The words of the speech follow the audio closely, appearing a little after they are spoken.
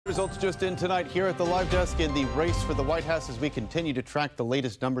Results just in tonight here at the live desk in the race for the White House as we continue to track the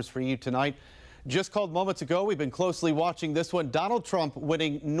latest numbers for you tonight. Just called moments ago, we've been closely watching this one. Donald Trump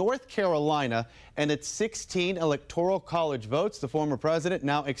winning North Carolina and its 16 electoral college votes. The former president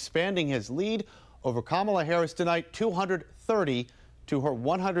now expanding his lead over Kamala Harris tonight, 230 to her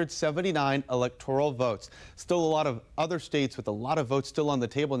 179 electoral votes. Still a lot of other states with a lot of votes still on the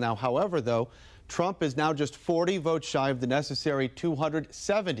table now. However, though, Trump is now just 40 votes shy of the necessary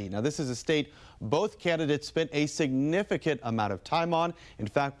 270. Now, this is a state both candidates spent a significant amount of time on. In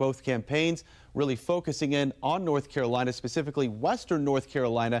fact, both campaigns really focusing in on North Carolina, specifically Western North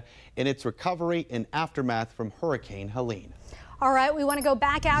Carolina, in its recovery and aftermath from Hurricane Helene. All right, we want to go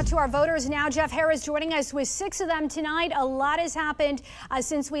back out to our voters now. Jeff Harris joining us with 6 of them tonight. A lot has happened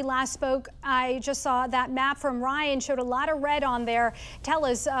since we last spoke. I just saw that map from Ryan, showed a lot of red on there. Tell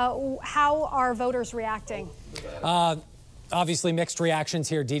us, how are voters reacting? Obviously mixed reactions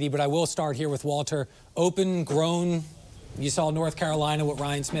here, Dee Dee, but I will start here with Walter. Open, grown. You saw North Carolina, what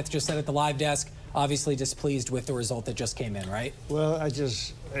Ryan Smith just said at the live desk. Obviously displeased with the result that just came in, right? Well,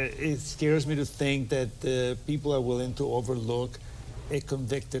 it scares me to think that people are willing to overlook a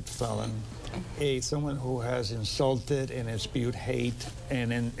convicted felon, someone who has insulted and spewed hate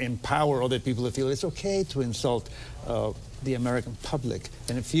and empower other people to feel it's okay to insult the American public,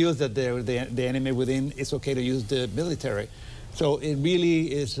 and it feels that they're the enemy within. It's okay to use the military. So it really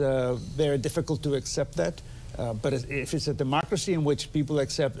is very difficult to accept that. But if it's a democracy in which people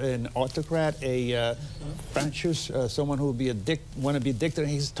accept an autocrat, a fascist, someone who would be want to be a dictator,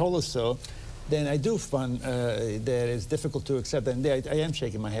 and he's told us so, then I do find that it's difficult to accept that. And I am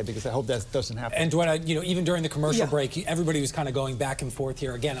shaking my head because I hope that doesn't happen. And Dwight, you know, even during the commercial break, everybody was kind of going back and forth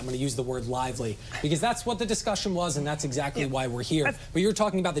here. Again, I'm going to use the word lively because that's what the discussion was, and that's exactly why we're here. But you're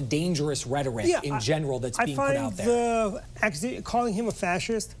talking about the dangerous rhetoric in general that's being put out there. Actually, calling him a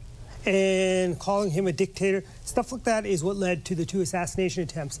fascist and calling him a dictator, stuff like that is what led to the 2 assassination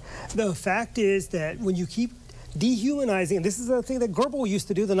attempts. The fact is that when you keep dehumanizing, and this is the thing that Goebbels used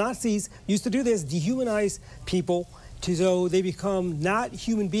to do, the Nazis used to do this, dehumanize people so they become not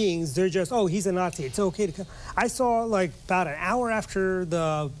human beings. They're just, oh, he's a Nazi, it's okay to come. I saw, like, about an hour after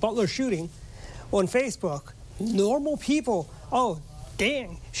the Butler shooting on Facebook, normal people, oh,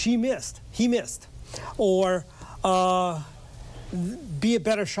 dang, she missed, he missed. Or, be a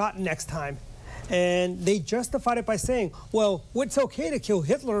better shot next time. And they justified it by saying, well, it's okay to kill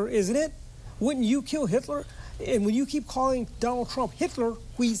Hitler, isn't it? Wouldn't you kill Hitler? And when you keep calling Donald Trump Hitler,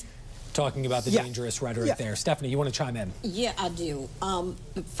 talking about the dangerous rhetoric there. Stephanie, you want to chime in? Yeah, I do.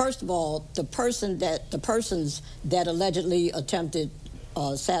 First of all, the persons that allegedly attempted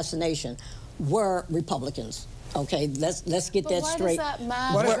assassination were Republicans. Okay, let's get that straight. Why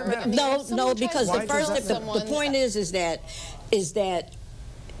does that matter? No, because the point is that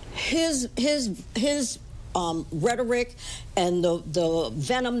his rhetoric and the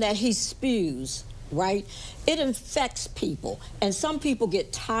venom that he spews, right? It infects people, and some people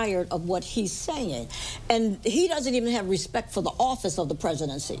get tired of what he's saying. And he doesn't even have respect for the office of the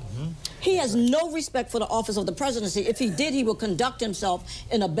presidency. He has no respect for the office of the presidency. If he did, he would conduct himself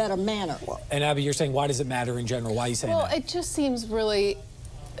in a better manner. And Abby, you're saying, why does it matter in general? Why are you saying that? Well, it just seems really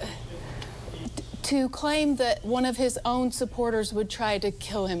to claim that one of his own supporters would try to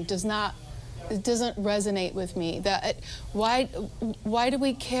kill him it doesn't resonate with me. That why do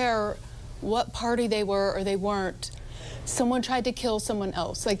we care what party they were or they weren't? Someone tried to kill someone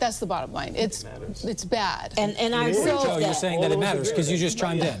else. Like, that's the bottom line. It's bad. And I agree. Joe, you're saying that it matters because you just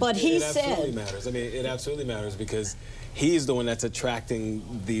chimed in. But he said it absolutely matters. I mean, it absolutely matters because he's the one that's attracting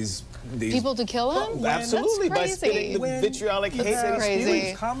these people to kill him. Absolutely, by spitting the vitriolic hate that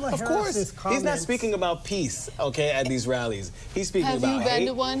he's spewing. Of course, he's not speaking about peace. Okay, at these rallies, he's speaking about hate. Have you been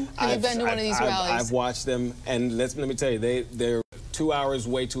to one? Have you been to one of these rallies? I've watched them, and let me tell you, they're 2 hours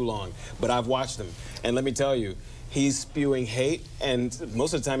way too long. But I've watched them, and let me tell you, he's spewing hate, and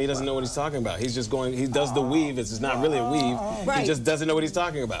most of the time he doesn't know what he's talking about. He's just going, he does the weave. It's not really a weave. Right. He just doesn't know what he's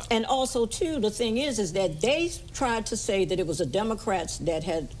talking about. And also, too, the thing is that they tried to say that it was the Democrats that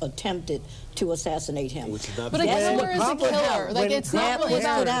had attempted to assassinate him. But a killer is a killer. Like, it's not really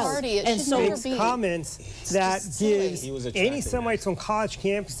about a party. It should never be. Comments that gives anti-Semites on college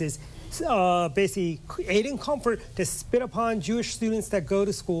campuses basically aid and comfort to spit upon Jewish students that go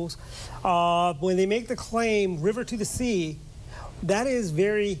to schools. When they make the claim, river to the sea, that is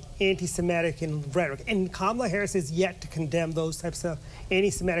very anti-Semitic in rhetoric. And Kamala Harris is yet to condemn those types of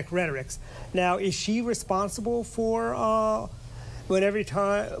anti-Semitic rhetorics. Now, is she responsible for every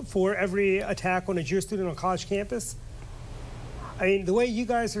attack on a Jewish student on a college campus? I mean, the way you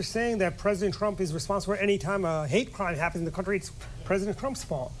guys are saying that President Trump is responsible for any time a hate crime happens in the country, it's President Trump's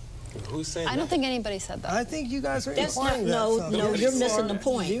fault. Who's saying that? I don't think anybody said that. I think you guys are That's implying not, that. no, you're missing the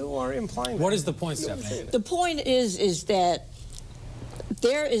point. You are implying that. What is the point, Stephanie? The point is that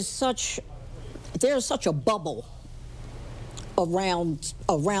there is such a bubble around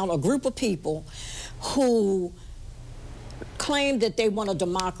a group of people who claim that they want a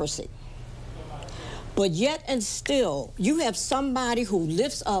democracy. But yet and still, you have somebody who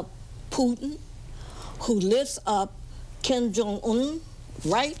lifts up Putin, who lifts up Kim Jong-un,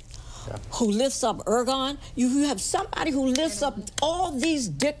 right? Yeah. Who lifts up Erdogan. You have somebody who lifts up all these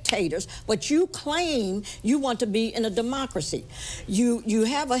dictators, but you claim you want to be in a democracy. You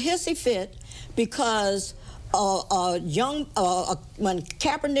have a hissy fit because when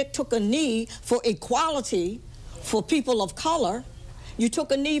Kaepernick took a knee for equality for people of color, you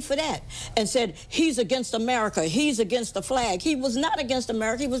took a knee for that and said, he's against America, he's against the flag. He was not against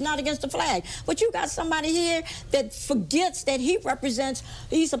America, he was not against the flag. But you got somebody here that forgets that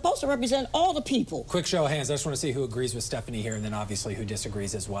he's supposed to represent all the people. Quick show of hands. I just want to see who agrees with Stephanie here, and then obviously who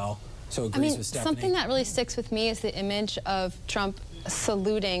disagrees as well. So agrees with Stephanie. Something that really sticks with me is the image of Trump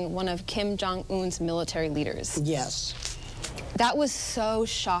saluting one of Kim Jong-un's military leaders. Yes. That was so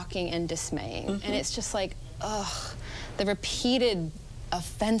shocking and dismaying. And it's just like, ugh, the repeated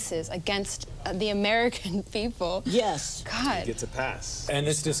offenses against the American people. Yes. God. Gets a pass. And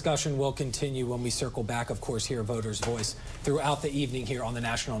this discussion will continue when we circle back, of course, hear Voters' Voice throughout the evening here on the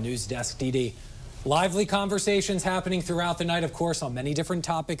National News Desk. Dee, lively conversations happening throughout the night, of course, on many different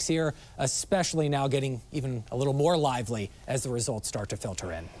topics here, especially now getting even a little more lively as the results start to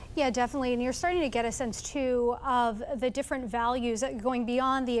filter in. Yeah, definitely. And you're starting to get a sense, too, of the different values going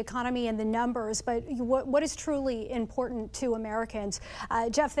beyond the economy and the numbers, but what is truly important to Americans.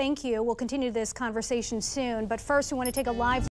 Jeff, thank you. We'll continue this conversation soon. But first, we want to take a live